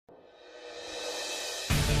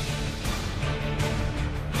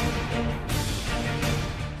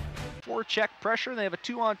forecheck pressure. They have a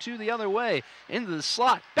 2-on-2 the other way. Into the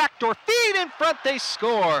slot, backdoor feed in front, they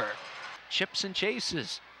score. Chips and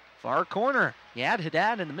chases, far corner.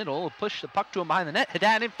 Haddad in the middle, push the puck to him behind the net.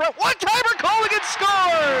 Haddad in front, one-timer, Colligan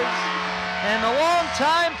scores! And the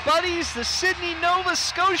longtime buddies, the Sydney, Nova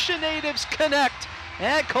Scotia natives connect.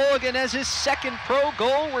 And Colligan has his second pro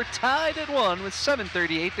goal. We're tied at 1 with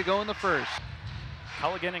 7:38 to go in the first.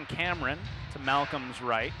 Colligan and Cameron to Malcolm's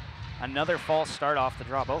right. Another false start off the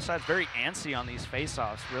draw. Both sides very antsy on these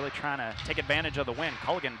faceoffs, really trying to take advantage of the win.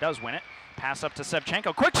 Colligan does win it. Pass up to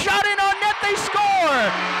Sevcenko. Quick shot in on net, they score!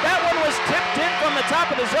 That one was tipped in from the top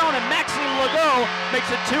of the zone, and Maxime Legault makes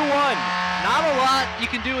it 2-1. Not a lot you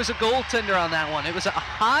can do as a goaltender on that one. It was a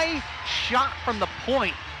high shot from the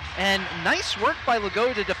point, and nice work by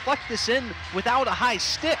Legault to deflect this in without a high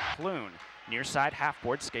stick. Clune, near side half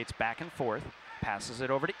board, skates back and forth. Passes it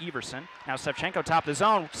over to Everson. Now Sevcenko top of the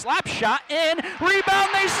zone. Slap shot in. Rebound,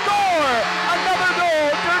 they score! Another goal.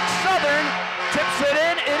 Dirk Southern tips it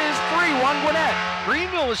in. It is 3-1 Gwinnett.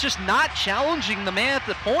 Greenville was just not challenging the man at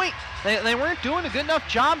the point. They weren't doing a good enough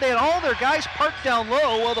job. They had all their guys parked down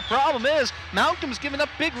low. Well, the problem is Malcolm's giving up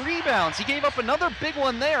big rebounds. He gave up another big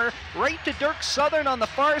one there, right to Dirk Southern on the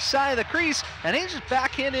far side of the crease, and he just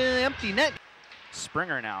backhanded in an empty net.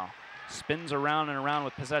 Springer now spins around and around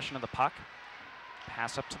with possession of the puck.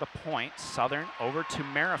 Pass up to the point. Southern over to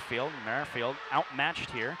Merrifield. Merrifield outmatched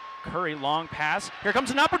here. Curry, long pass. Here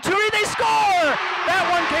comes an opportunity. They score! That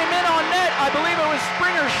one came in on net. I believe it was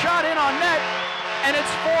Springer's shot in on net. And it's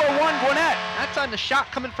 4-1 Gwinnett. That time the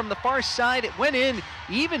shot coming from the far side. It went in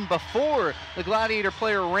even before the Gladiator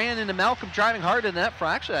player ran into Malcolm, driving hard in the net.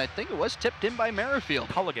 Actually, I think it was tipped in by Merrifield.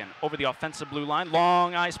 Culligan over the offensive blue line.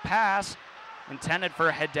 Long ice pass intended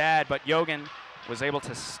for Haddad, but Yogan was able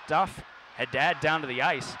to stuff Haddad down to the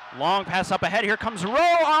ice. Long pass up ahead. Here comes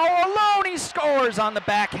Rowe all alone. He scores on the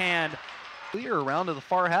backhand. Clear around to the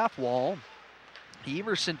far half wall.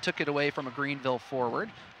 Everson took it away from a Greenville forward.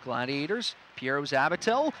 Gladiators, Piero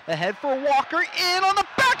Zabatel ahead for Walker, in on the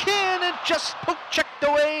backhand, and just poke checked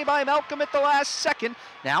away by Malcolm at the last second.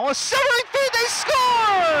 Now a severing feed, they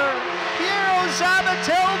score! Piero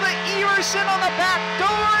Zabatel to Everson on the back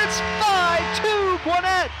door. It's 5-2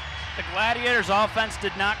 Gwinnett. The Gladiators offense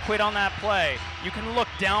did not quit on that play. You can look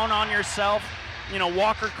down on yourself. You know,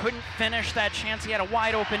 Walker couldn't finish that chance. He had a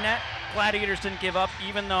wide open net. Gladiators didn't give up,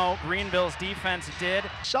 even though Greenville's defense did.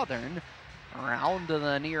 Southern around to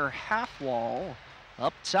the near half wall.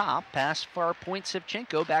 Up top, past far point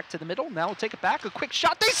Sevcenko, back to the middle. Now we'll take it back, a quick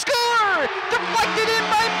shot, they score! Deflected in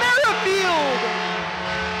by Merrifield!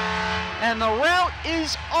 And the route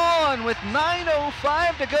is on with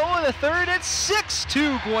 9:05 to go in the third. It's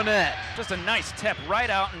 6-2 Gwinnett. Just a nice tip right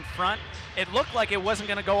out in front. It looked like it wasn't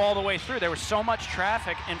going to go all the way through. There was so much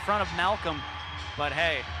traffic in front of Malcolm. But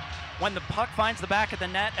hey, when the puck finds the back of the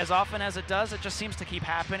net, as often as it does, it just seems to keep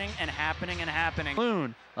happening and happening and happening.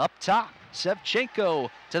 Clune up top,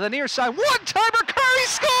 Sevcenko to the near side. One-timer, Curry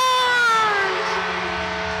scores!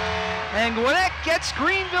 And Gwinnett gets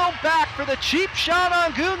Greenville back for the cheap shot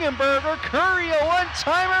on Guggenberger. Curry, a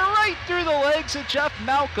one-timer right through the legs of Jeff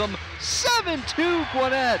Malcolm. 7-2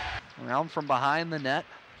 Gwinnett. Around from behind the net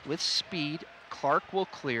with speed. Clark will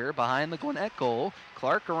clear behind the Gwinnett goal.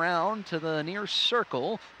 Clark around to the near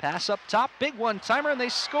circle. Pass up top, big one-timer, and they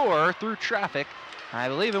score through traffic. I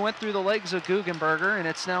believe it went through the legs of Guggenberger, and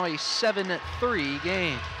it's now a 7-3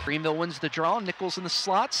 game. Greenville wins the draw. Nichols in the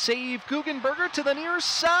slot. Save Guggenberger to the near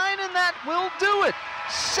side, and that will do it.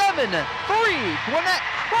 7-3. Gwinnett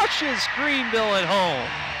crushes Greenville at home.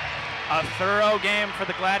 A thorough game for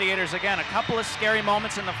the Gladiators. Again, a couple of scary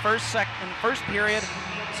moments in the first period,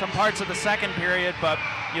 some parts of the second period, but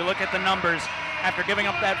you look at the numbers. After giving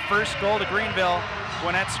up that first goal to Greenville,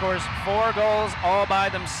 Gwinnett scores 4 goals all by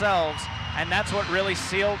themselves. And that's what really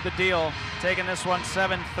sealed the deal, taking this one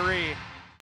 7-3.